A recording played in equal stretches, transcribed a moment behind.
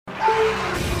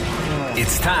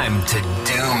It's time to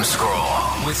doom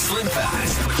scroll with Slim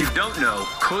Fast. What you don't know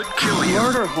could kill you.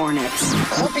 Murder hornets.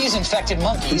 Herpes-infected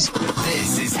monkeys.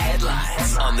 This is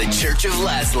Headlines on the Church of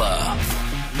Laszlo.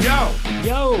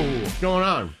 Yo, What's going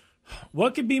on?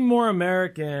 what could be more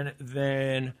American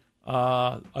than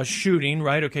a shooting,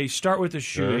 right? Okay, start with the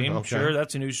shooting. okay. Sure,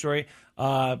 that's a news story.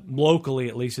 Locally,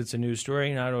 at least, it's a news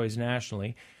story, not always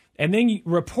nationally. And then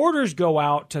reporters go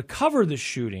out to cover the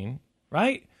shooting,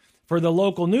 right, for the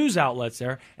local news outlets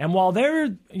there. And while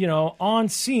they're, on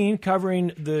scene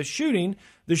covering the shooting,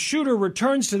 the shooter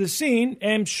returns to the scene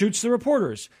and shoots the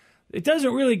reporters. It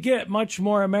doesn't really get much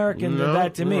more American than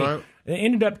that to me. Right. They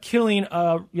ended up killing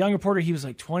a young reporter. He was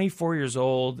like 24 years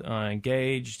old,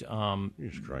 engaged.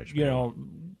 Jesus Christ, man.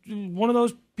 One of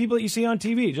those people that you see on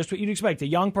TV, just what you'd expect. A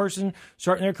young person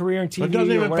starting their career in TV. It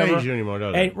doesn't or even whatever. faze you anymore,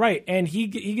 does And, it? right. And he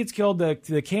gets killed.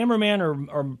 The cameraman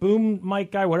or boom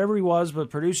mic guy, whatever he was, but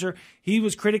producer, he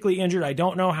was critically injured. I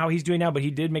don't know how he's doing now, but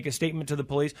he did make a statement to the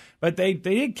police. But they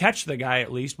did catch the guy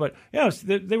at least. But,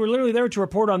 they were literally there to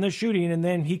report on this shooting, and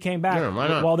then he came back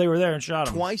while they were there and shot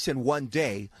him. Twice in one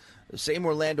day, the same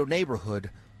Orlando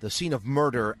neighborhood, the scene of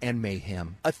murder and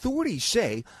mayhem. Authorities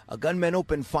say a gunman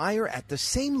opened fire at the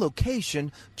same location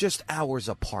just hours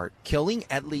apart, killing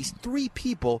at least 3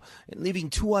 people and leaving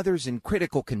 2 others in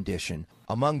critical condition.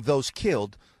 Among those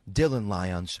killed, Dylan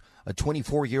Lyons, a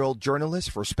 24-year-old journalist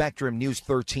for Spectrum News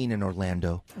 13 in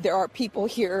Orlando. There are people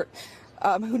here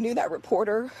who knew that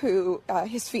reporter, who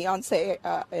his fiance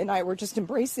and I were just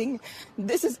embracing.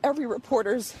 This is every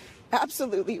reporter's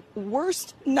absolutely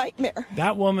worst nightmare.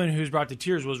 That woman who's brought to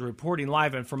tears was reporting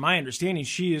live, and from my understanding,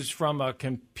 she is from a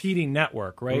competing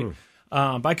network, right?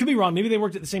 But I could be wrong. Maybe they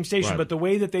worked at the same station, Right. but the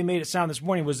way that they made it sound this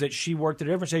morning was that she worked at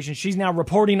a different station. She's now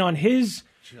reporting on his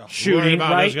shooting,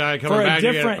 about right? this guy coming for a back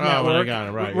again? different Oh, well, network. they got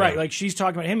him, right, Right, yeah. like she's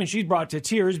talking about him, and she's brought to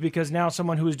tears because now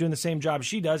someone who is doing the same job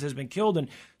she does has been killed and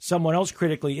someone else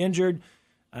critically injured.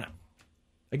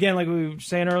 Again, like we were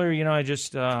saying earlier, I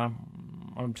just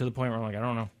I'm to the point where I'm like, I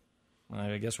don't know.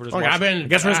 I guess we're just Look, watching. I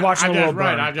guess we're just watching the world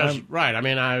burn. Right. I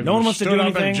mean, I've No one wants to stood do up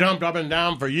anything. and jumped up and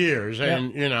down for years,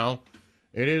 and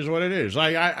it is what it is.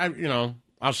 Like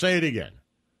I'll say it again.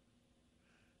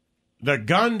 The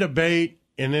gun debate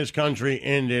in this country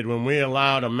ended when we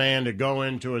allowed a man to go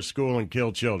into a school and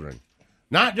kill children,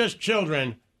 not just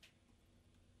children,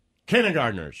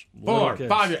 kindergartners, 4, kids.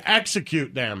 5,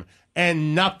 execute them,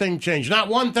 and nothing changed. Not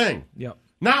one thing. Yep.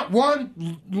 Not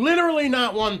one. Literally,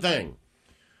 not one thing.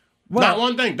 Not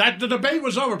one thing. That the debate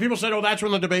was over. People said, "Oh, that's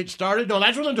when the debate started." No,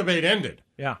 that's when the debate ended.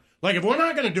 Yeah. Like, if we're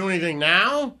not going to do anything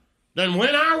now, then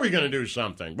when are we going to do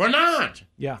something? We're not.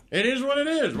 Yeah. It is what it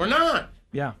is. We're not.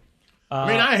 Yeah. I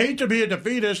mean, I hate to be a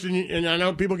defeatist, and I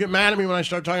know people get mad at me when I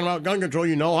start talking about gun control.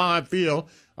 You know how I feel.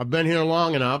 I've been here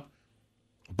long enough.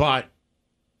 But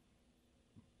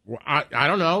I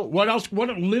don't know. What else? What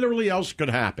literally else could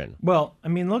happen? Well, I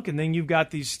mean, look, and then you've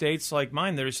got these states like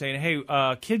mine that are saying,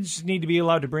 hey, kids need to be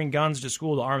allowed to bring guns to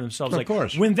school to arm themselves. Of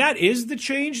course. When that is the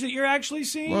change that you're actually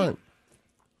seeing. Right.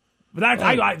 But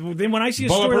then when I see a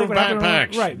story Bulletproof like what happened,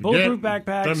 backpacks. right? Bulletproof Get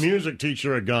backpacks. The music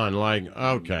teacher a gun. Like,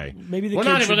 okay, Maybe the we're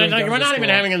kids not should even bring guns we're to not even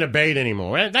school. having a debate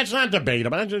anymore. That's not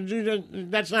debatable.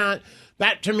 That's not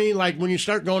that to me. Like when you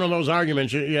start going on those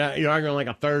arguments, you're arguing like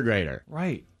a third grader,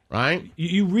 Right. right?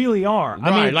 You really are. I mean,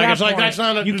 Right, at like, that it's like, point, that's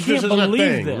not a- you this can't isn't a believe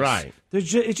thing, this. right.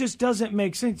 It just doesn't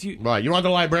make sense. Right. You want the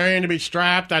librarian to be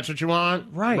strapped? That's what you want?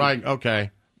 Right. Right.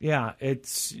 Okay. Yeah,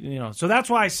 it's so that's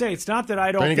why I say it's not that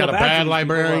I don't. Then you feel got a bad for bad these people.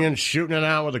 librarian shooting it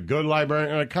out with a good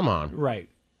librarian. Like, come on.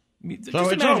 Right. So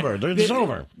it's over. It's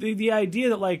over. The idea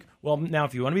that, like, well, now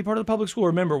if you want to be part of the public school,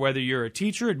 remember, whether you're a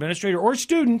teacher, administrator, or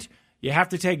student, you have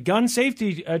to take gun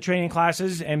safety training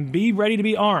classes and be ready to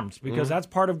be armed because that's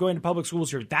part of going to public schools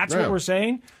here. That's Yeah. what we're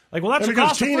saying. Like, well, that's Yeah, a because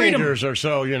cost of freedom. teenagers are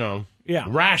so, Yeah.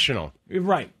 rational.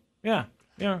 Right. Yeah.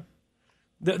 Yeah.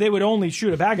 They would only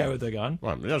shoot a bad guy with a gun.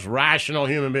 Well, they're just rational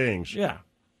human beings. Yeah.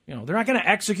 They're not going to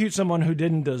execute someone who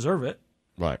didn't deserve it.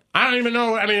 Right. I don't even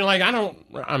know. I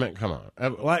mean, come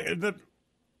on.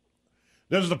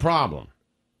 This is the problem.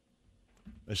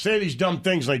 They say these dumb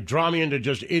things, they draw me into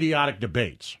just idiotic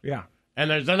debates. Yeah.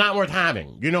 And they're not worth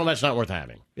having. You know that's not worth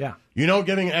having. Yeah. You know,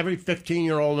 giving every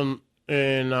 15-year-old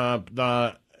in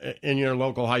your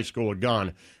local high school a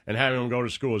gun and having them go to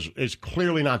school is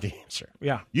clearly not the answer.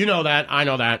 Yeah. You know that. I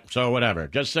know that. So whatever.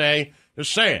 Just say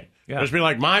it. Yeah. Just be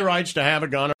like, my rights to have a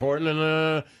gun are important in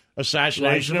the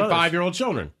assassination of others. 5-year-old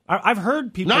children. I've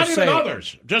heard people Not say... even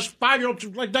others. Just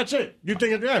 5-year-old. Like, that's it. You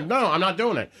think, no, I'm not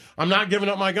doing it. I'm not giving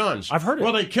up my guns. I've heard it.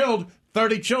 Well, they killed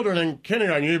 30 children in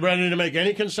kindergarten. You ready to make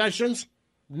any concessions?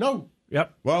 No.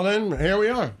 Yep. Well, then, here we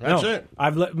are. That's it.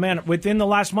 Within the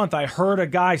last month, I heard a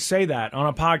guy say that on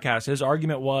a podcast. His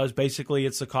argument was basically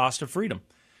it's the cost of freedom,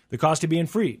 the cost of being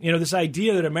free. This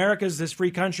idea that America is this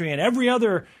free country and every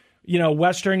other,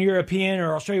 Western European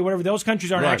or Australia, whatever, those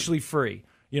countries aren't actually free.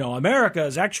 America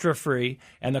is extra free,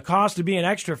 and the cost of being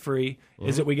extra free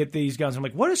is that we get these guns. I'm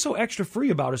like, what is so extra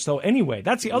free about us, though, anyway?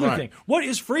 That's the other thing. What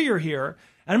is freer here?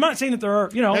 And I'm not saying that there are,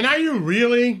 And are you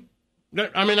really...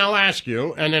 I mean, I'll ask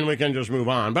you, and then we can just move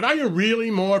on. But are you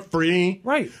really more free?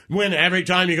 Right. When every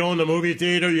time you go in the movie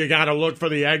theater, you got to look for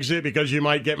the exit because you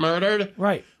might get murdered?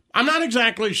 Right. I'm not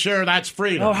exactly sure that's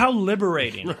freedom. Oh, how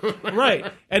liberating.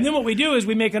 Right. And then what we do is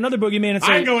we make another boogeyman and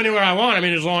say... I can go anywhere I want. I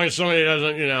mean, as long as somebody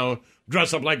doesn't,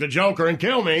 dress up like the Joker and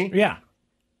kill me. Yeah.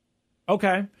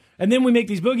 Okay. And then we make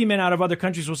these boogeymen out of other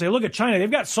countries. We'll say, look at China. They've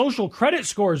got social credit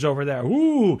scores over there.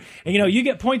 Ooh. And, you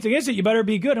get points against it. You better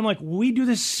be good. I'm like, we do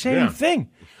the same thing.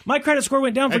 My credit score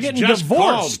went down for getting divorced. It's just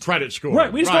called credit score.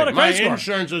 Right, we just call it a credit score. My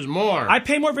insurance is more. I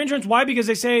pay more for insurance. Why? Because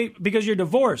they say because you're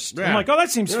divorced. Yeah. I'm like, oh, that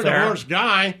seems fair. You're a divorced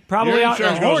guy. Probably your out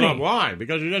insurance there goes horny. up. Why?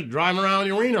 Because you're just driving around with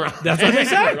your wiener around. That's what they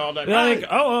say. They're like,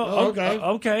 okay.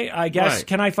 Okay, I guess. Right.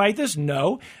 Can I fight this?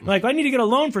 No. I'm like, I need to get a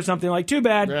loan for something. Like, too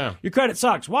bad. Yeah. Your credit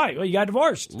sucks. Why? Well, you got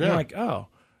divorced. Yeah. I'm like, oh.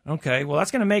 Okay, well,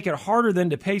 that's going to make it harder than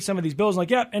to pay some of these bills.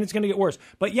 Like, yep, and it's going to get worse.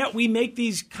 But yet we make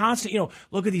these constant,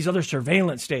 look at these other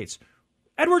surveillance states.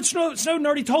 Edward Snowden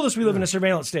already told us we live in a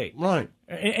surveillance state. Right.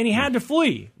 And he had to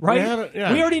flee, right?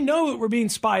 We already know that we're being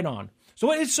spied on.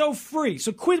 So it's so free.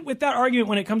 So quit with that argument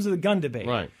when it comes to the gun debate.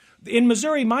 Right. In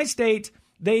Missouri, my state,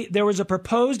 there was a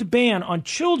proposed ban on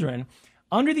children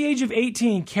under the age of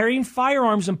 18 carrying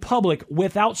firearms in public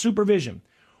without supervision.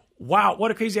 Wow,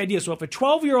 what a crazy idea. So if a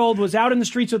 12-year-old was out in the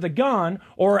streets with a gun,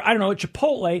 or, I don't know, at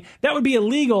Chipotle, that would be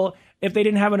illegal if they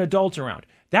didn't have an adult around.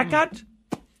 That got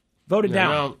voted down.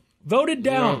 No. Voted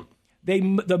down.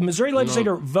 The Missouri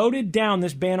legislature voted down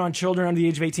this ban on children under the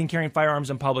age of 18 carrying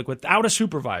firearms in public without a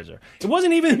supervisor. It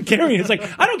wasn't even carrying. It's like,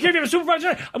 I don't care if you have a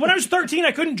supervisor. When I was 13,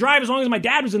 I couldn't drive as long as my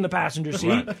dad was in the passenger seat.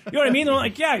 Right. You know what I mean? They're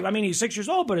like, yeah, I mean, he's 6 years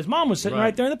old, but his mom was sitting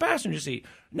right there in the passenger seat.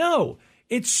 No.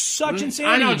 It's such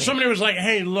insanity. I know. Somebody was like,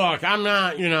 hey, look, I'm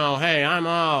not, I'm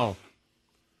all,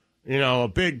 a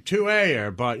big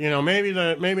 2A'er, but, maybe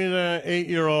the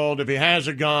 8-year-old, if he has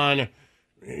a gun,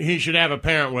 he should have a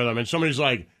parent with him. And somebody's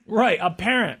like, right, a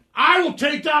parent. I will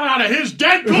take that out of his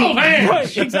dead cold hands.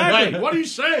 Right, exactly. Like, what are you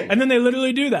saying? And then they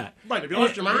literally do that. Right, have you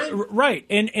lost your mind? Right.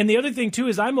 And the other thing, too,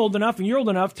 is I'm old enough and you're old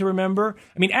enough to remember.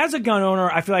 I mean, as a gun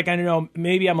owner, I feel like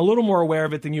maybe I'm a little more aware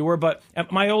of it than you were, but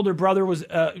my older brother was,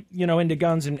 into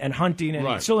guns and hunting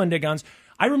and still into guns.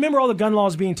 I remember all the gun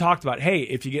laws being talked about. Hey,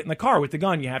 if you get in the car with the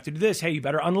gun, you have to do this. Hey, you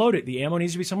better unload it. The ammo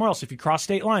needs to be somewhere else. If you cross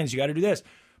state lines, you got to do this.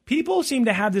 People seem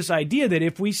to have this idea that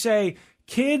if we say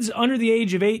kids under the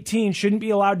age of 18 shouldn't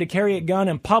be allowed to carry a gun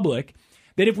in public,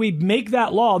 that if we make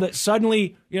that law that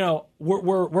suddenly,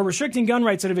 we're restricting gun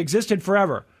rights that have existed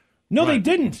forever. No, they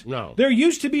didn't. No. There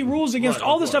used to be rules against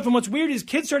all this stuff. And what's weird is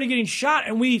kids started getting shot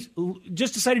and we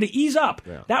just decided to ease up.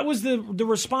 Yeah. That was the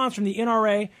response from the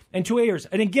NRA and 2A'ers.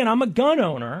 And again, I'm a gun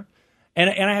owner and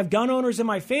I have gun owners in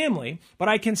my family, but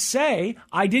I can say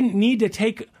I didn't need to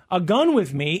take a gun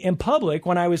with me in public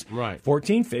when I was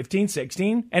 14, 15,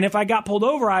 16. And if I got pulled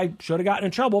over, I should have gotten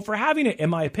in trouble for having it, in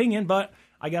my opinion, but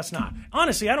I guess not.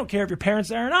 Honestly, I don't care if your parents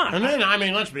there or not. And then,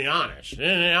 let's be honest.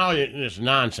 All this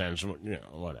nonsense,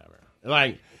 whatever.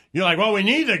 Like, you're like, well, we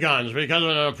need the guns because of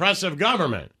an oppressive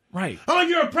government. Right. Oh,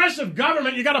 you're oppressive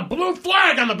government. You got a blue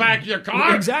flag on the back of your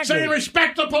car. Exactly. Saying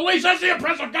respect the police. That's the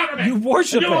oppressive government. You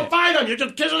worship it. You don't fight them. You're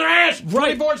just kissing their ass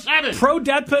 24/7.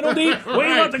 Pro-death penalty. We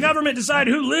let the government decide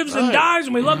who lives and dies,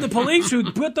 and we love the police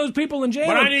who put those people in jail.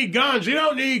 But I need guns. You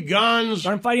don't need guns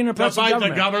I'm fighting an oppressive to fight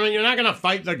the government. You're not going to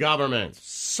fight the government.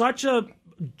 Such a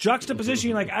juxtaposition.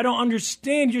 You're like, I don't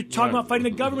understand. You're talking about fighting the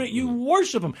government. You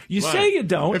worship them. You say you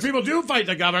don't. If people do fight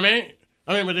the government...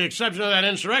 I mean, with the exception of that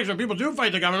insurrection, people do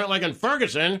fight the government, like in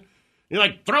Ferguson. You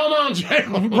throw them on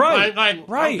jail. Right.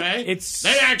 Right. Okay.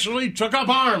 They actually took up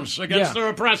arms against their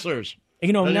oppressors.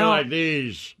 And now you're like,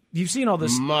 these. You've seen all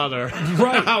this. Mother.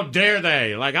 Right. How dare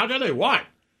they? Like, how dare they what?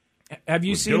 Have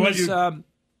you seen this?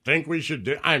 Think we should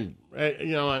do? You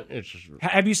know what? It's just.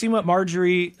 Have you seen what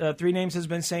Marjorie 3 Names has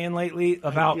been saying lately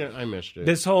about? I missed it.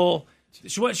 This whole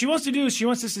What she wants to do is she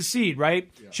wants to secede, right?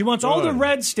 Yeah. She wants all the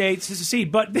red states to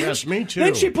secede, but then, yes, me too.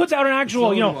 Then she puts out an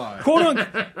actual,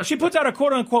 she puts out a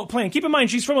quote unquote plan. Keep in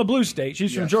mind, she's from a blue state.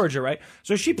 She's from Georgia, right?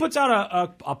 So she puts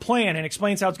out a plan and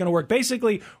explains how it's going to work.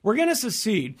 Basically, we're going to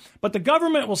secede, but the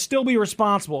government will still be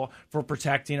responsible for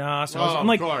protecting us. I'm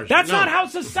like, that's not how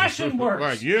secession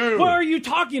works. Right, what are you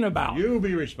talking about? You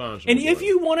be responsible. And if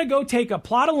you want to go take a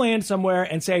plot of land somewhere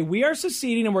and say we are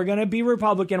seceding and we're going to be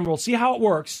Republican and we'll see how it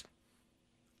works.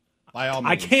 By all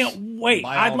means. I can't wait.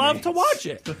 I'd love to watch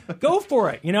it. Go for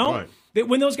it, Right.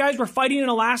 When those guys were fighting in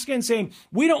Alaska and saying,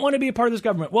 we don't want to be a part of this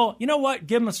government. Well, you know what?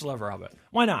 Give them a sliver of it.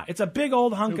 Why not? It's a big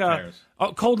old hunk of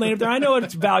cold land up there. I know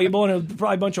it's valuable and it's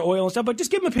probably a bunch of oil and stuff, but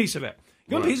just give them a piece of it.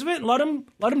 Give them a piece of it and let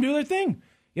them do their thing.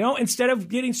 Instead of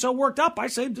getting so worked up, I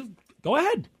say, go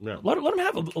ahead. Yeah. Let them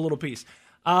have a little piece.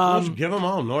 Just give them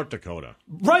all North Dakota.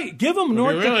 Right. Give them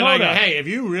North Dakota. Hey, if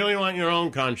you really want your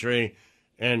own country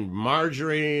and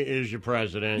Marjorie is your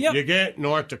president, you get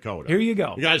North Dakota. Here you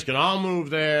go. You guys can all move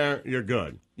there. You're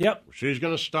good. Yep. She's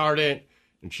going to start it,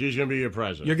 and she's going to be your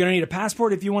president. You're going to need a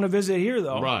passport if you want to visit here,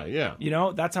 though. Right, yeah.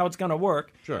 That's how it's going to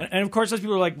work. Sure. And, of course, those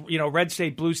people are like, red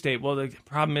state, blue state. Well, the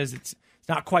problem is it's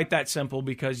not quite that simple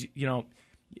because,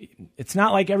 it's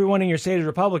not like everyone in your state is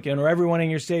Republican or everyone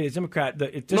in your state is Democrat.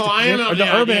 I am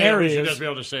the urban areas. We should just be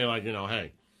able to say,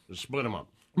 hey, just split them up.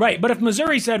 Right, but if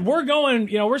Missouri said, we're going,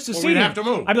 we're seceding. We'd have to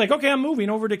move. I'd be like, okay, I'm moving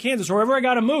over to Kansas or wherever I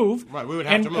got to move. Right, we would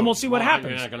have to move. And we'll see what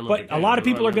happens. But a lot of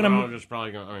people are going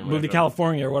to move to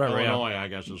California or whatever. Illinois, I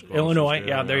guess is close.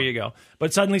 Illinois, there you go.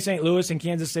 But suddenly St. Louis and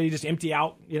Kansas City just empty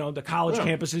out. The college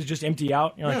campuses just empty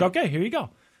out. You're like, okay, here you go.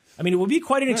 I mean, it would be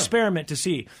quite an experiment to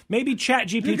see. Maybe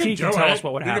ChatGPT can tell us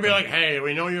what would happen. You could be like, hey,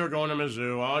 we know you're going to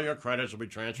Mizzou. All your credits will be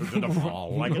transferred to the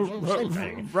fall. Like, it's the same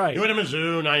thing. Right. You went to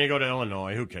Mizzou, now you go to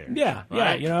Illinois. Who cares? Yeah,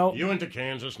 right? yeah, You went to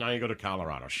Kansas, now you go to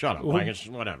Colorado. Shut up. It's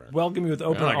whatever. Welcome you with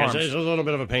open arms. It's a little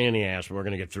bit of a pain in the ass, but we're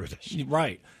going to get through this.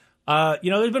 Right.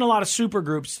 There's been a lot of super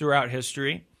groups throughout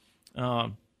history.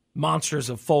 Monsters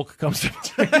of Folk comes to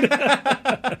mind.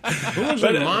 Who was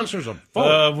the Monsters of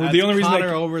Folk? The only reason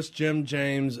Connor Oberst, Jim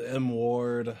James, M.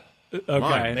 Ward.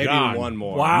 Okay, maybe one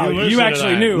more. Wow, you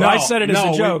actually knew. No, I said it as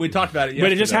a joke. We talked about it yesterday.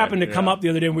 But it just happened to come up the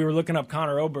other day when we were looking up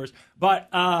Connor Oberst. But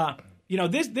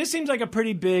this seems like a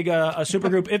pretty big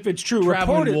supergroup if it's true.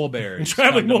 Traveling Woolberries.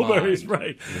 Traveling Woolberries,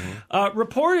 right.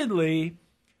 Reportedly,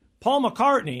 Paul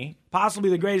McCartney, possibly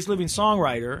the greatest living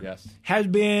songwriter, has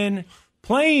been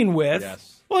playing with.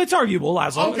 Yes. Well, it's arguable,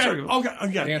 Laszlo. Okay.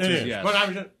 The answer is yes. But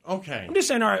I'm just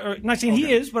saying, not saying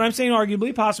he is, but I'm saying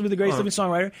arguably, possibly the greatest living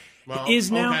songwriter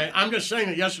is now. Okay, I'm just saying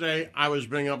that yesterday I was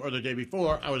bringing up, or the day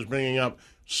before, I was bringing up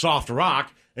soft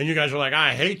rock, and you guys were like,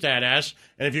 I hate that S.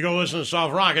 And if you go listen to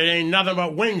soft rock, it ain't nothing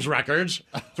but Wings records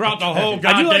throughout the whole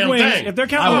goddamn I do like Wings. thing. If they're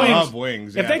counting Wings. I love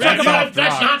Wings. If they talk about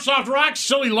that's not soft rock,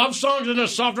 silly love songs in a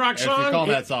soft rock song. If you call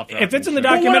that soft rock. If it's in the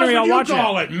documentary, I'll watch it. What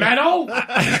call it? Metal?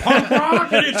 Punk rock?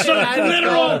 It's a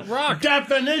literal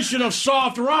definition of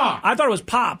soft rock. I thought it was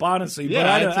pop, honestly.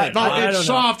 Yeah, but it's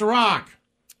soft rock.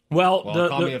 Well,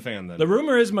 call me a fan then. The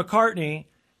rumor is McCartney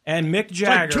and Mick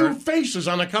Jagger. It's like two faces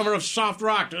on the cover of soft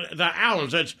rock, the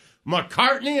albums. It's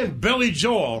McCartney and Billy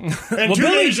Joel. And 2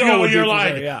 days ago, you're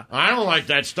like, I don't like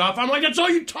that stuff. I'm like, that's all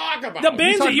you talk about. The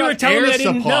bands that you were telling me I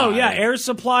didn't know. Yeah, Air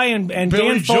Supply and Dan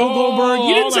Fogelberg.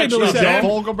 You didn't say Billy Joel. Dan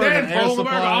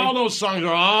Fogelberg, all those songs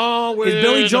are all with. Is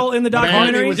Billy Joel in the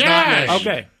documentary? Yes.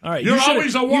 Okay. All right. You're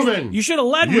always a woman. You should have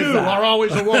led with that. You are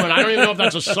always a woman. I don't even know if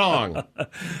that's a song.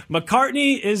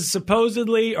 McCartney is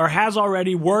supposedly, or has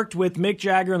already, worked with Mick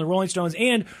Jagger and the Rolling Stones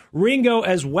and Ringo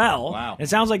as well. Wow. It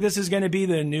sounds like this is going to be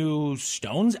the new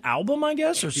Stones album, I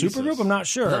guess, or supergroup. I'm not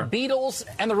sure. The Beatles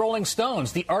and the Rolling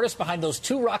Stones, the artists behind those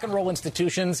two rock and roll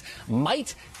institutions,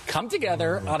 might come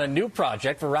together on a new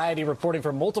project. Variety reporting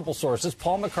from multiple sources.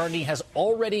 Paul McCartney has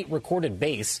already recorded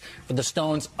bass for the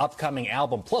Stones' upcoming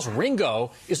album. Plus,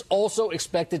 Ringo is also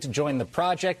expected to join the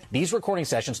project. These recording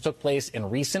sessions took place in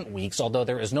recent weeks, although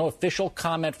there is no official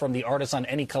comment from the artists on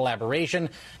any collaboration.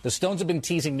 The Stones have been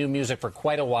teasing new music for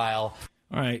quite a while.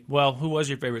 All right. Well, who was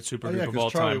your favorite supergroup of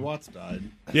all time? Charlie Watts died.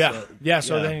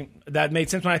 So then that made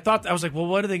sense. When I thought, I was like, well,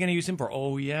 what are they going to use him for?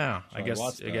 Oh, yeah. I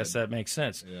guess that makes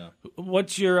sense. Yeah.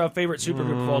 What's your favorite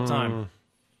supergroup of all time?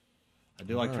 I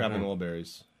do like Traveling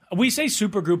Wilburys. We say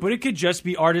supergroup, but it could just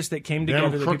be artists that came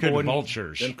together. Them Crooked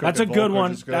Vultures. That's a good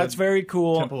one. That's very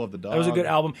cool. Temple of the Dog. That was a good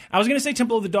album. I was going to say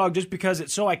Temple of the Dog just because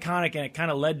it's so iconic and it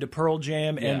kind of led to Pearl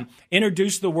Jam and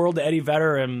introduced the world to Eddie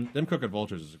Vedder. And Them Crooked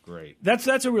Vultures is great. That's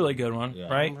a really good one,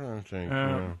 right?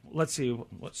 Let's see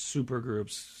what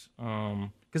supergroups,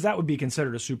 because that would be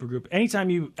considered a supergroup.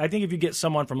 Anytime I think if you get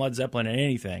someone from Led Zeppelin in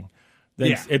anything,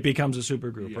 then it becomes a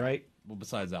supergroup, right? Well,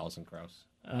 besides Alison Krauss.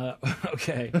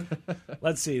 Okay.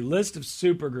 Let's see. List of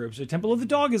supergroups. So Temple of the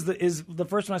Dog is the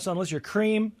first one I saw on the list. Your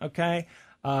Cream. Okay.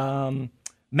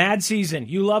 Mad Season.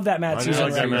 You love that Mad Season.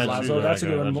 Like that Mad Lazo. Season. That's a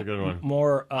good one. That's a good one.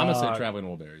 More. I'm gonna say Traveling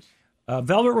Wilburys.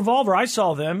 Velvet Revolver. I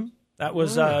saw them. That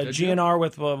was GNR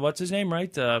with what's his name,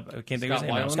 right? I can't think of his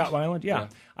name. Weiland? Scott Weiland. Yeah. Yeah.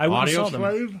 I went and Audio saw them.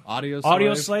 Slave?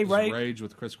 Audio Slave, right? Rage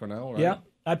with Chris Cornell, right? Yeah.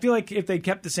 I feel like if they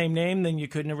kept the same name, then you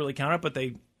could never really count it. But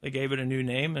they gave it a new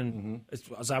name, and it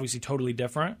was obviously totally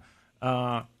different.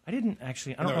 I don't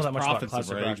know that much about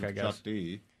classic rock. I guess Chuck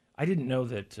D. I didn't know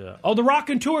that. The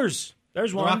Rockin' Tours.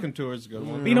 There's one. Rockin' Tours is a good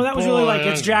one. But, that was really like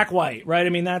it's Jack White, right? I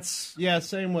mean, that's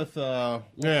Same with some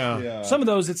of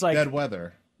those. It's like Dead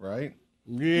Weather, right?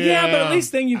 Yeah, but at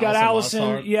least then you got Allison.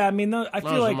 Mossart. Yeah, I mean, I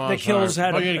feel like the Kills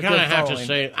had Well, a you good kind of have to following.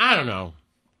 say, I don't know.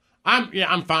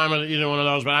 I'm fine with either one of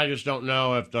those, but I just don't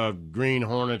know if the Green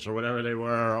Hornets or whatever they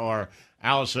were, or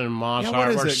Allison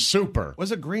Mossart were super.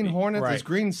 Was it Green Hornets? Right. It was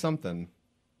Green something.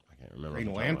 I can't remember.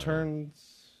 Green Lanterns.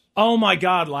 Oh my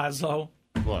God, Lazo!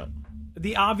 What?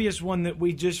 The obvious one that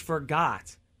we just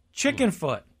forgot: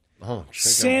 Chickenfoot. Oh,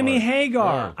 Sammy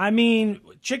Hagar. Yeah. I mean,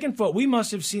 Chickenfoot. We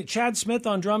must have seen Chad Smith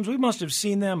on drums. We must have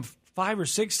seen them 5 or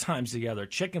 6 times together.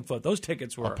 Chickenfoot. Those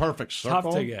tickets were A Perfect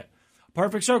Circle? tough to get.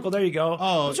 Perfect Circle. There you go.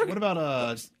 Oh, what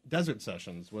about Desert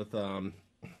Sessions with that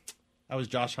was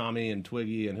Josh Homme and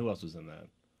Twiggy, and who else was in that?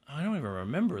 I don't even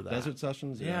remember that. Desert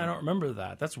Sessions? Yeah, I don't remember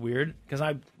that. That's weird because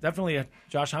I'm definitely a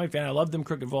Josh Homme fan. I love them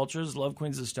Crooked Vultures. Love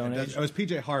Queens of the Stone Age. It was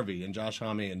PJ Harvey and Josh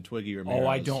Homme and Twiggy Ramirez. Oh,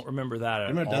 I don't remember that at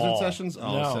Remember all. Desert Sessions? Oh,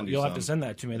 I'll No, send you you'll have some. to send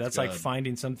that to me. That's like good.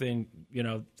 finding something,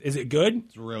 is it good?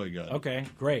 It's really good. Okay,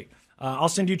 great. I'll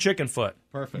send you Chickenfoot.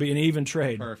 Perfect. Be an even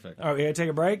trade. Perfect. All right, we got to take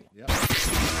a break? Yep.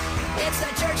 It's the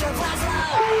Church of Laszlo.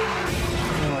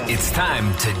 It's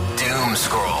time to doom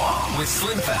scroll with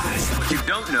Slim Fast. What you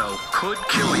don't know could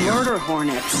kill you. Murder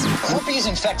hornets.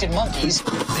 Herpes-infected monkeys.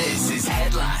 This is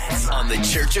Headlines on the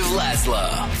Church of Laszlo.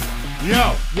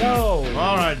 Yo.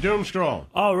 All right, doom scroll.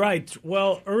 All right.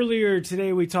 Well, earlier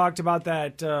today we talked about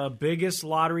that biggest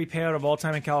lottery payout of all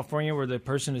time in California where the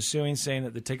person is suing saying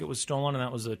that the ticket was stolen, and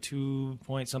that was a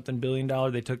 $2-point-something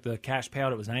billion. They took the cash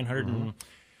payout. It was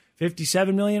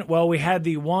 $957 million. Well, we had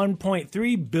the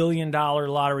 $1.3 billion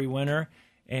lottery winner,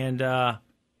 and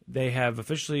they have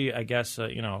officially, I guess,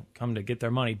 come to get their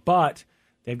money. But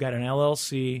they've got an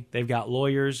LLC, they've got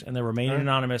lawyers, and they're remaining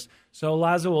anonymous. So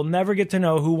Lazo will never get to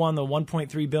know who won the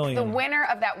 $1.3 billion. The winner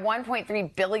of that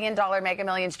 $1.3 billion Mega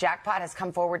Millions jackpot has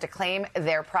come forward to claim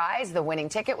their prize. The winning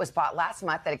ticket was bought last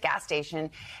month at a gas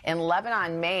station in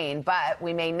Lebanon, Maine, but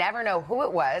we may never know who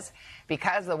it was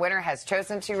because the winner has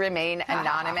chosen to remain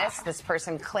anonymous. This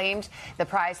person claimed the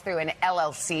prize through an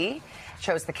LLC,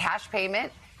 chose the cash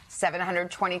payment,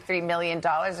 $723 million.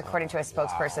 According to a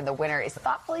spokesperson, the winner is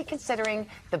thoughtfully considering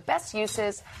the best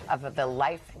uses of the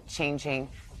life-changing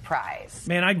prize.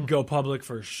 Man, I'd go public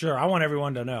for sure. I want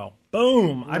everyone to know.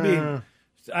 Boom.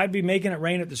 I'd be making it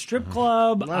rain at the strip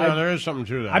club. Well, there is something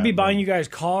to that. I'd be buying you guys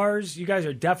cars. You guys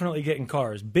are definitely getting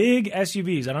cars. Big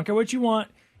SUVs. I don't care what you want.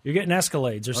 You're getting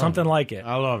Escalades or something like it.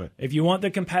 I love it. If you want the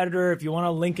competitor, if you want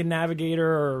a Lincoln Navigator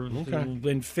or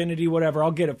Infinity, whatever,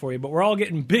 I'll get it for you. But we're all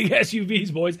getting big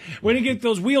SUVs, boys. When you get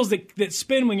those wheels that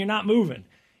spin when you're not moving.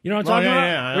 You know what I'm talking about?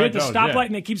 Yeah, We're at the stoplight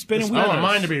and they keep spinning. I want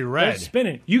mine to be red. They're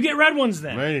spinning. You get red ones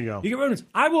then. There you go. You get red ones.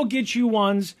 I will get you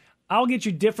ones. I'll get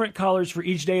you different colors for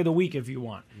each day of the week if you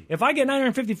want. If I get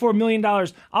 $954 million,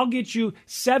 I'll get you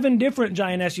 7 different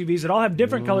giant SUVs that all have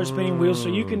different color spinning wheels so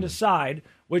you can decide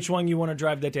which one you want to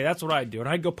drive that day. That's what I'd do. And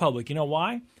I'd go public. You know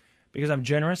why? Because I'm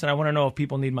generous and I want to know if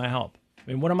people need my help. I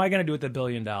mean, what am I going to do with $1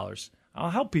 billion?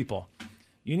 I'll help people.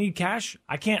 You need cash?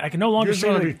 I can no longer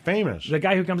say to be famous. The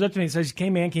guy who comes up to me and says,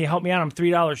 "Hey man, can you help me out? I'm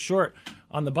 $3 short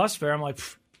on the bus fare." I'm like,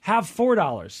 have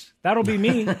 $4. That'll be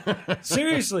me.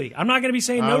 Seriously, I'm not going to be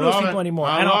saying no to those people anymore.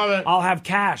 I'll have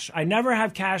cash. I never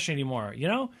have cash anymore.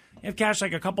 You have cash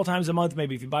like a couple times a month,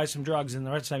 maybe if you buy some drugs, and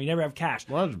the rest of the time you never have cash.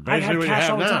 Well, that's I'd have basically what cash you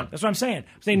have all the now. time. That's what I'm saying.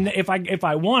 I'm saying if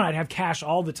I won, I'd have cash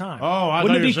all the time. Oh, I Wouldn't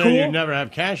thought you it were be saying cool? you'd never have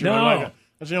cash. No.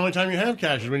 That's the only time you have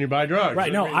cash is when you buy drugs.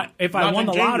 Right, no, I mean, if I won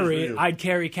the nothing changes for lottery, you. I'd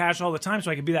carry cash all the time so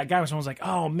I could be that guy when someone's like,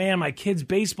 "Oh, man, my kid's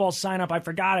baseball sign-up, I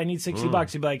forgot, I need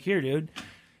 $60. He'd be like, "Here, dude,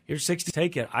 here's 60,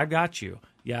 take it, I got you."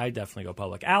 Yeah, I'd definitely go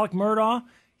public. Alec Murdaugh,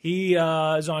 he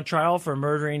is on trial for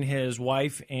murdering his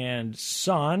wife and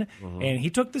son, and he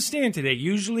took the stand today.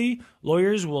 Usually,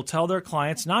 lawyers will tell their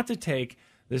clients not to take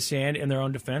the stand in their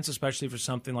own defense, especially for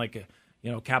something like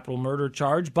a capital murder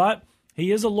charge, but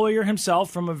he is a lawyer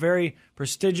himself from a very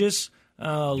prestigious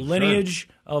lineage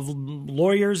of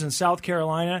lawyers in South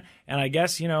Carolina, and I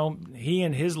guess, he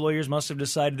and his lawyers must have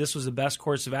decided this was the best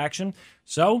course of action,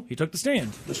 so he took the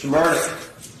stand. Mr.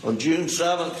 Murdoch, on June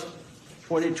 7th,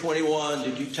 2021,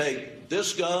 did you take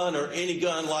this gun or any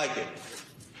gun like it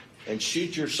and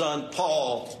shoot your son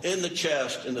Paul in the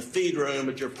chest in the feed room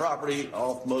at your property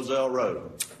off Moselle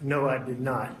Road? No, I did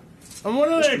not. And what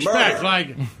do they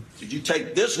expect? Did you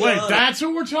take this gun? Wait, that's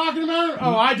what we're talking about?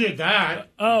 Oh, I did that.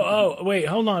 Oh, wait,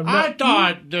 hold on. I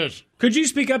thought this. Could you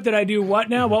speak up? Did I do what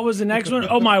now? What was the next one?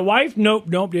 Oh, my wife? Nope,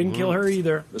 didn't kill her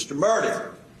either. Mr.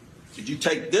 Murdoch, did you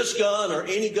take this gun or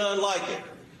any gun like it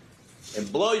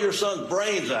and blow your son's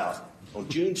brains out on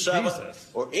June 7th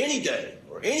or any day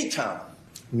or any time?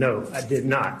 No, I did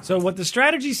not. So what the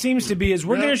strategy seems to be is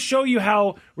we're going to show you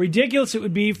how ridiculous it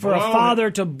would be for a father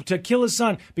to kill his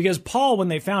son, because Paul, when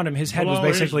they found him, his head was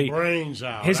basically his brains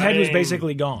out. His head was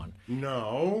basically gone.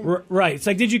 No. Right. It's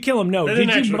like, did you kill him? No.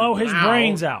 Did you blow his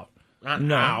brains out? Not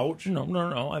no. Out.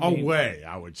 No. Away,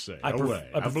 I would say. I blew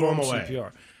him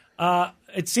away. CPR.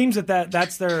 It seems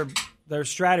that's their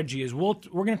strategy is we're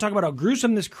going to talk about how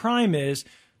gruesome this crime is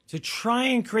to try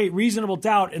and create reasonable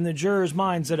doubt in the jurors'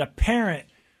 minds that a parent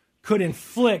could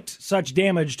inflict such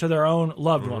damage to their own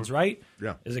loved ones, right?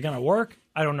 Yeah. Is it going to work?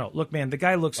 I don't know. Look, man, the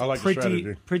guy looks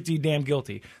pretty damn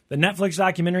guilty. The Netflix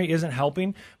documentary isn't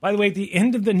helping. By the way, at the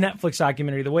end of the Netflix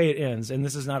documentary, the way it ends, and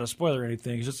this is not a spoiler or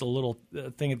anything, it's just a little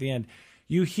thing at the end,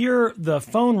 you hear the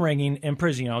phone ringing in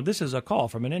prison. This is a call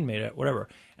from an inmate, whatever.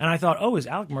 And I thought, is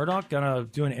Alec Murdaugh going to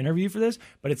do an interview for this?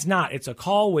 But it's not. It's a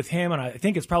call with him, and I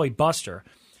think it's probably Buster.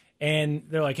 And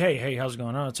they're like, hey, how's it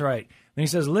going? Oh, it's all right. And he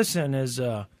says, listen,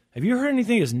 have you heard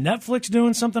anything? Is Netflix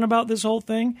doing something about this whole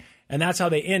thing? And that's how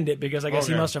they end it, because I guess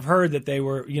he must have heard that they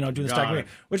were, doing this documentary.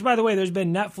 Which, by the way, there's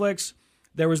been Netflix.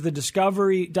 There was the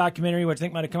Discovery documentary, which I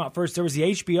think might have come out first. There was the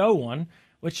HBO one,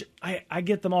 which I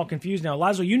get them all confused now.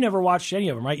 Laszlo, you never watched any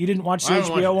of them, right? You didn't watch the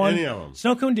HBO one? Any of them.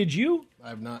 Snow Cone, did you? I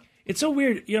have not. It's so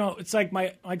weird. It's like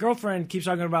my girlfriend keeps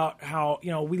talking about how,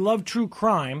 we love true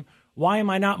crime. Why am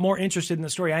I not more interested in the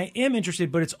story? I am interested,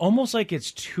 but it's almost like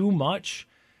it's too much.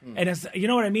 And it's, you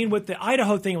know what I mean? With the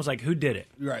Idaho thing, it was like, who did it?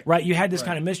 Right. You had this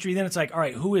kind of mystery. Then it's like, all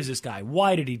right, who is this guy?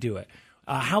 Why did he do it?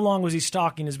 How long was he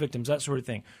stalking his victims? That sort of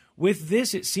thing. With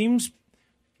this, it seems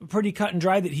pretty cut and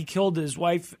dry that he killed his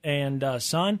wife and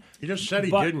son. He just said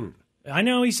he didn't. I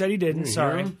know he said he didn't.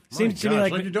 Sorry. Seems to me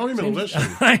like you don't even listen.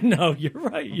 I know. You're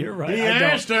right. He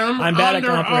asked him. I'm bad at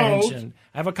comprehension.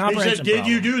 I have a comprehension He said, did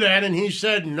you do that? And he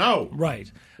said no.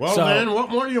 Right. Well, then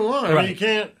what more do you want? Right. I mean, you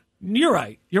can't. You're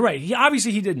right.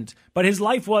 He didn't. But his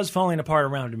life was falling apart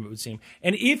around him, it would seem.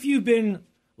 And if you've been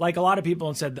like a lot of people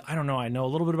and said, I don't know, I know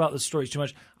a little bit about the stories too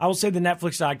much, I will say the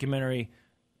Netflix documentary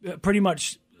pretty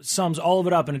much sums all of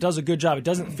it up, and it does a good job. It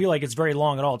doesn't feel like it's very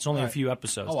long at all. It's only a few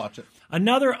episodes. I'll watch it.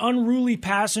 Another unruly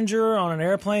passenger on an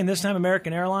airplane, this time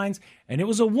American Airlines, and it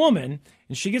was a woman,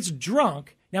 and she gets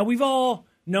drunk. Now, we've all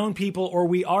known people, or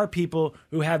we are people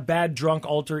who have bad drunk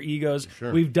alter egos.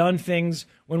 Sure. We've done things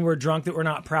when we're drunk that we're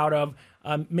not proud of.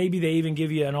 Maybe they even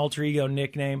give you an alter ego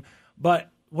nickname. But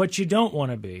what you don't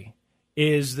want to be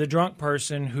is the drunk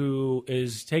person who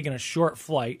is taking a short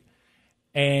flight,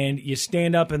 and you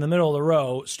stand up in the middle of the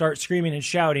row, start screaming and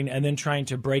shouting, and then trying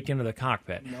to break into the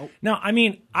cockpit. Nope. Now, I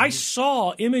mean, I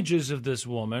saw images of this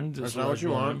woman. That's not what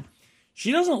you want.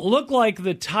 She doesn't look like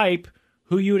the type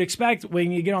who you would expect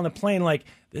when you get on the plane, like,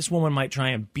 this woman might try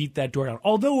and beat that door down.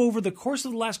 Although over the course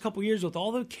of the last couple of years with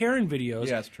all the Karen videos,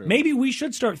 that's true. Maybe we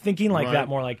should start thinking like that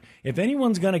more. Like, if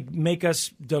anyone's going to make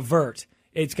us divert,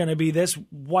 it's going to be this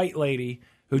white lady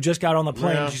who just got on the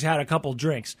plane. Yeah. She's had a couple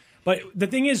drinks. But the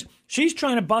thing is, she's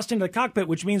trying to bust into the cockpit,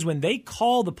 which means when they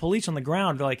call the police on the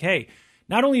ground, they're like, hey,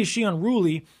 not only is she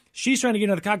unruly, she's trying to get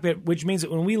into the cockpit, which means that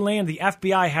when we land, the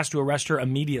FBI has to arrest her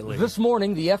immediately. This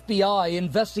morning, the FBI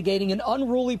investigating an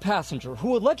unruly passenger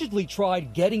who allegedly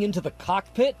tried getting into the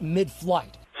cockpit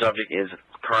mid-flight. Subject is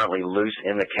currently loose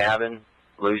in the cabin,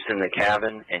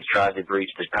 and tried to breach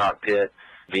the cockpit,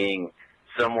 being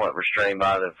somewhat restrained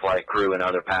by the flight crew and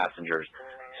other passengers.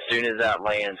 As soon as that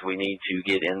lands, we need to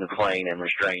get in the plane and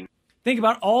restrain. Think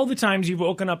about all the times you've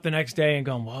woken up the next day and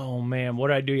gone, whoa, man, what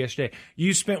did I do yesterday?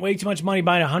 You spent way too much money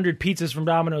buying 100 pizzas from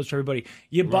Domino's for everybody.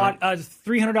 You bought a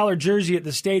 $300 jersey at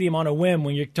the stadium on a whim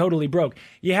when you're totally broke.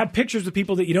 You have pictures of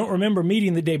people that you don't remember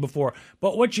meeting the day before.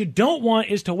 But what you don't want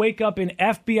is to wake up in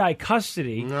FBI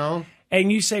custody. No.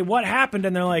 And you say, what happened?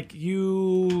 And they're like,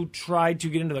 you tried to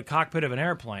get into the cockpit of an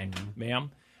airplane,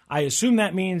 ma'am. I assume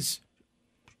that means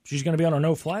she's going to be on a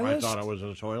no-fly list? I thought I was in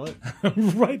a toilet.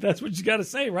 Right, that's what you got to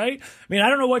say, right? I mean, I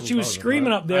don't know what she was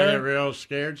screaming up there. I get real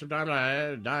scared sometimes. I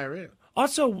had diarrhea.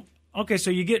 Also, Okay, so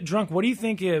you get drunk. What do you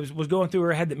think was going through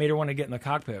her head that made her want to get in the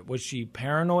cockpit? Was she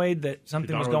paranoid that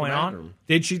something was going on?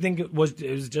 Did she think it was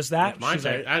just that? If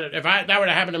that would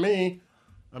have happened to me,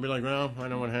 I'd be like, well, I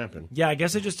know what happened. Yeah, I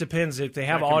guess it just depends. If they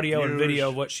have audio and video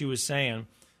of what she was saying,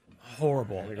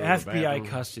 horrible. FBI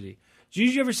custody.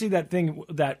 Did you ever see that thing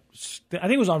I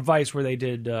think it was on Vice where they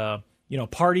did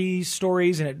party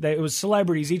stories, and it was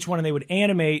celebrities each one, and they would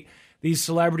animate these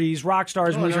celebrities, rock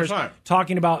stars, movie stars,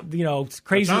 talking about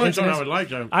crazy incidents. I would like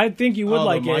to. I think you would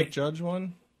like the it. Mike Judge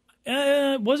one.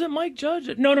 Was it Mike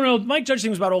Judge? No. Mike Judge thing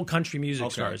was about old country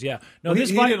music stars. Yeah. No, he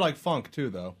did like funk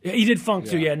too, though. Yeah, he did funk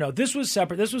too. Yeah. No, this was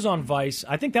separate. This was on Vice.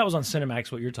 I think that was on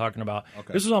Cinemax. What you're talking about.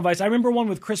 Okay. This was on Vice. I remember one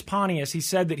with Chris Pontius. He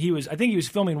said that I think he was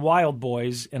filming Wild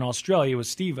Boys in Australia with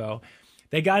Steve-O.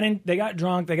 They got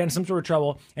drunk. They got in some sort of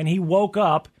trouble, and he woke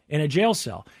up in a jail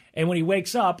cell. And when he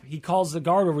wakes up, he calls the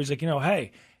guard over. He's like,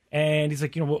 hey. And he's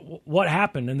like, what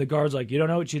happened? And the guard's like, you don't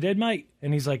know what you did, mate?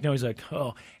 And he's like, no. He's like,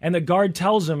 oh. And the guard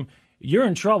tells him, you're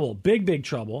in trouble, big, big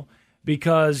trouble,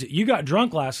 because you got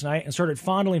drunk last night and started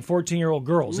fondling 14-year-old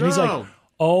girls. And he's like,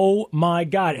 oh, my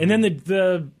God. And then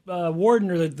the warden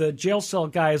or the jail cell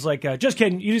guy is like, just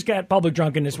kidding. You just got public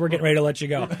drunkenness. We're getting ready to let you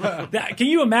go. Can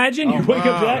you imagine? You wake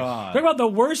up to that. Talk about the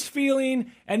worst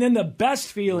feeling and then the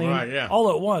best feeling all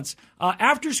at once.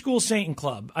 After School Satan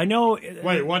Club. I know.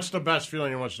 Wait, what's the best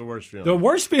feeling and what's the worst feeling? The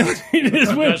worst feeling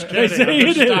is when they say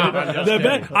you did.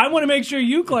 I want to make sure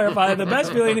you clarify that the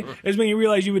best feeling is when you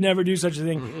realize you would never do such a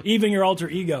thing, even your alter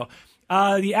ego.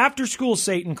 The After School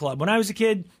Satan Club. When I was a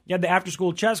kid, you had the After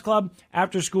School Chess Club,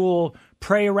 After School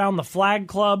Pray Around the Flag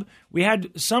Club. We had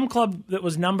some club that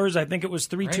was numbers. I think it was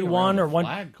 3, 2, 1 or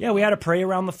 1. Yeah, we had to pray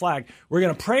around the flag. We're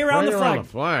going to pray around the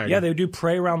flag. Yeah, they do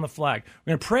pray around the flag.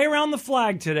 We're going to pray around the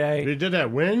flag today. They did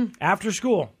that when? After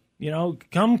school.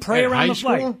 Come pray around the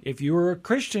flag. School? If you were a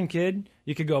Christian kid,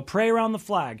 you could go pray around the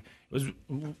flag.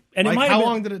 How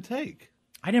long did it take?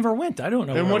 I never went. I don't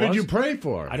know. And what did you pray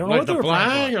for? I don't know what they were praying for. Like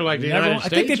the flag or like the United States?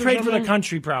 I think they prayed for the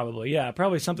country, probably. Yeah,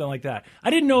 probably something like that. I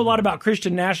didn't know a lot about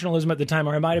Christian nationalism at the time,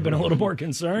 or I might have been a little more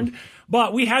concerned.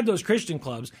 But we had those Christian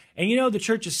clubs. And the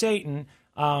Church of Satan,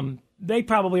 they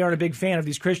probably aren't a big fan of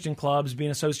these Christian clubs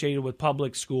being associated with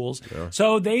public schools. Yeah.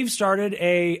 So they've started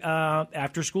a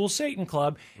after-school Satan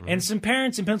club, and some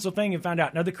parents in Pennsylvania found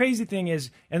out. Now, the crazy thing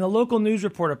is, in the local news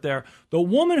report up there, the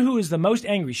woman who is the most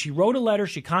angry, she wrote a letter,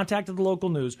 she contacted the local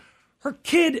news. Her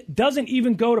kid doesn't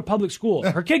even go to public school.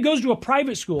 Her kid goes to a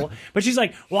private school, but she's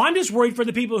like, well, I'm just worried for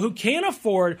the people who can't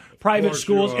afford private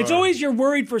schools. It's always you're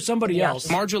worried for somebody else.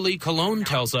 Marjorie Cologne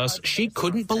tells us she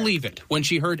couldn't believe it when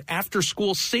she heard After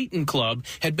School Satan Club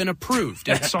had been approved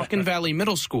at Saucon Valley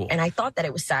Middle School. And I thought that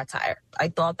it was satire. I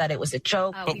thought that it was a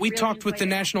joke. But we talked with the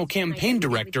national campaign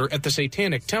director at the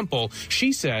Satanic Temple.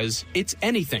 She says it's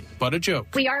anything but a joke.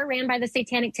 We are ran by the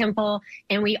Satanic Temple,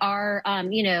 and we are,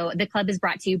 the club is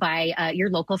brought to you by your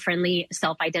local friendly,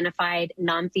 self-identified,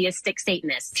 non-theistic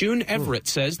Satanists. June Everett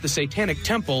says the Satanic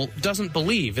Temple doesn't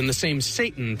believe in the same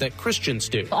Satan that Christians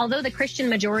do. Although the Christian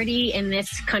majority in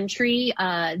this country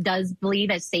does believe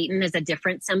that Satan is a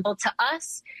different symbol to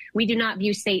us, we do not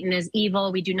view Satan as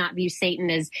evil. We do not view Satan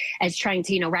as trying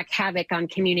to, wreak havoc on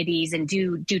communities and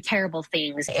do terrible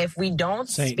things. If we don't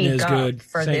Satan speak up good.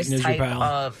 for Satan this type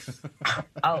of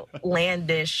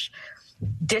outlandish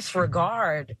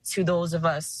disregard to those of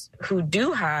us who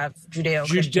do have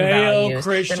Judeo-Christian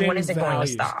values, then when is it going to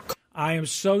stop? I am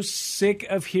so sick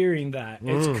of hearing that.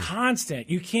 It's constant.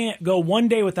 You can't go one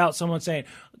day without someone saying,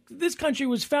 this country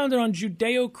was founded on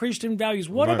Judeo-Christian values.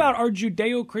 What about our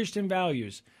Judeo-Christian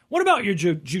values? What about your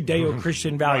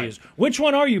Judeo-Christian values? Right. Which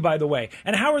one are you, by the way?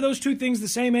 And how are those two things the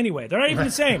same anyway? They're not even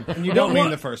the same. And you don't mean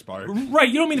the first part. Right,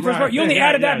 you don't mean the first part. You only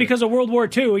added that because of World War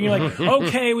II. And you're like,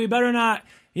 okay, we better not,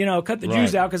 cut the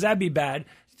Jews out because that'd be bad.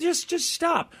 Just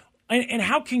stop. And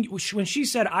how can you, when she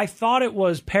said, I thought it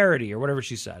was parody or whatever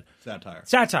she said.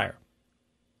 Satire.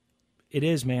 It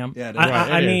is, ma'am. Yeah,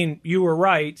 I mean, you were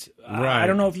right. I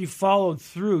don't know if you followed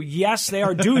through. Yes, they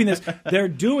are doing this. They're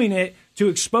doing it to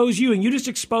expose you, and you just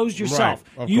exposed yourself.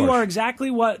 Right, you are exactly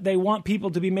what they want people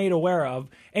to be made aware of,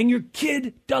 and your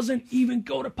kid doesn't even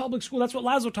go to public school. That's what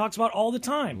Laszlo talks about all the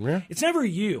time. Yeah. It's never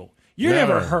you. You're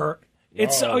never hurt.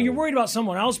 It's you're worried about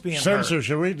someone else being hurt.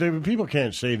 Censorship. People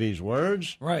can't say these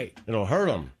words. Right. It'll hurt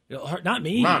them. It'll hurt. Not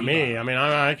me. Not me. I mean,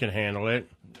 I can handle it.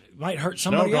 Might hurt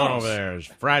somebody else. Over there, his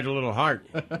fragile little heart.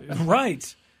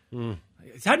 Right.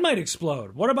 His head might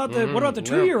explode. What about the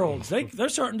 2-year-olds? They're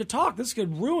starting to talk. This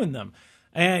could ruin them.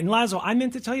 And Laszlo, I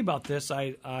meant to tell you about this.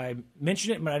 I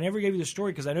mentioned it, but I never gave you the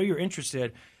story because I know you're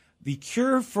interested. The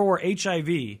cure for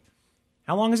HIV.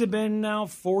 How long has it been now?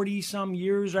 40 some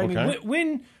years. Right? Okay. I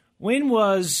mean, when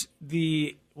was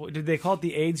the what did they call it?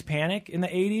 The AIDS panic in the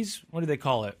 80s? What did they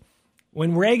call it?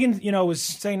 When Reagan, was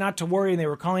saying not to worry, and they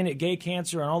were calling it gay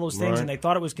cancer and all those things, and they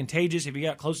thought it was contagious if you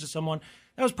got close to someone.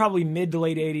 That was probably mid to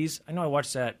late 80s. I know I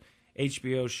watched that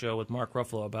HBO show with Mark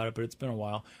Ruffalo about it, but it's been a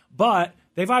while. But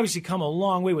they've obviously come a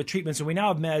long way with treatments, and we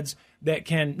now have meds that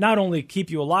can not only keep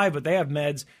you alive, but they have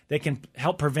meds that can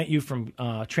help prevent you from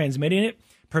transmitting it,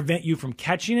 prevent you from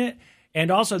catching it, and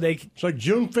also It's like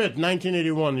June 5th,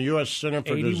 1981, the U.S. Center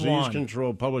for Disease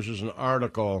Control publishes an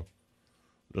article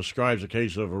describes a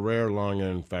case of a rare lung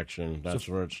infection. That's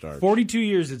where it starts. 42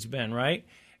 years it's been, right?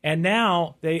 And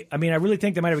now I really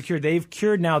think they might have a cure. They've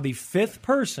cured now the 5th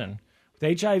person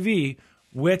with HIV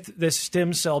with this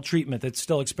stem cell treatment that's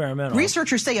still experimental.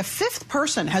 Researchers say a 5th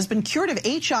person has been cured of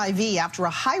HIV after a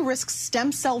high-risk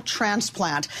stem cell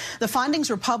transplant. The findings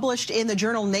were published in the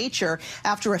journal Nature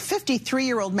after a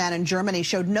 53-year-old man in Germany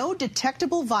showed no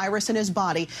detectable virus in his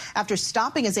body after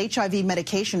stopping his HIV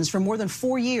medications for more than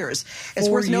 4 years. It's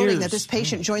worth noting that this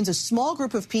patient joins a small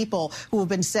group of people who have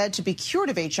been said to be cured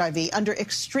of HIV under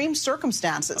extreme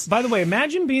circumstances. By the way,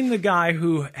 imagine being the guy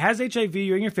who has HIV,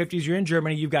 you're in your 50s, you're in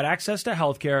Germany, you've got access to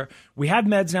healthcare. We have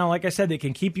meds now, like I said, that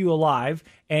can keep you alive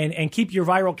and keep your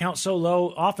viral count so low,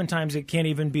 oftentimes it can't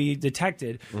even be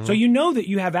detected. Mm-hmm. So you know that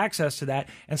you have access to that,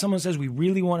 and someone says, we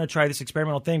really want to try this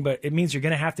experimental thing, but it means you're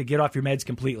going to have to get off your meds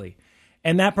completely.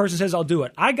 And that person says, I'll do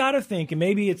it. I got to think, and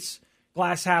maybe it's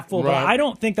glass half full, but I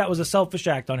don't think that was a selfish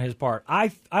act on his part.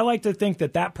 I like to think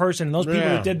that person and those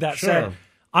people who did that said,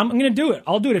 I'm going to do it.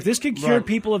 I'll do it. If this could cure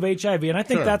people of HIV, and I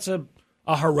think that's a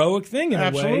heroic thing in a way.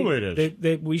 Absolutely it is.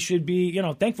 That we should be,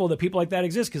 thankful that people like that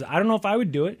exist, because I don't know if I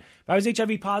would do it. If I was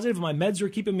HIV positive and my meds were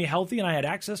keeping me healthy and I had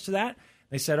access to that,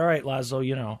 they said, all right,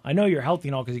 Laszlo, I know you're healthy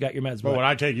and all because you got your meds. But would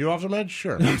I take you off the meds?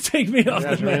 Sure. Take me off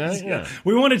the meds. Yeah.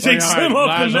 We want to take Slim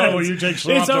off the meds. Will you take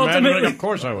Slim off the meds? Of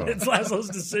course I will. It's Laszlo's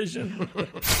decision.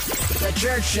 The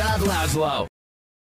Church of Laszlo.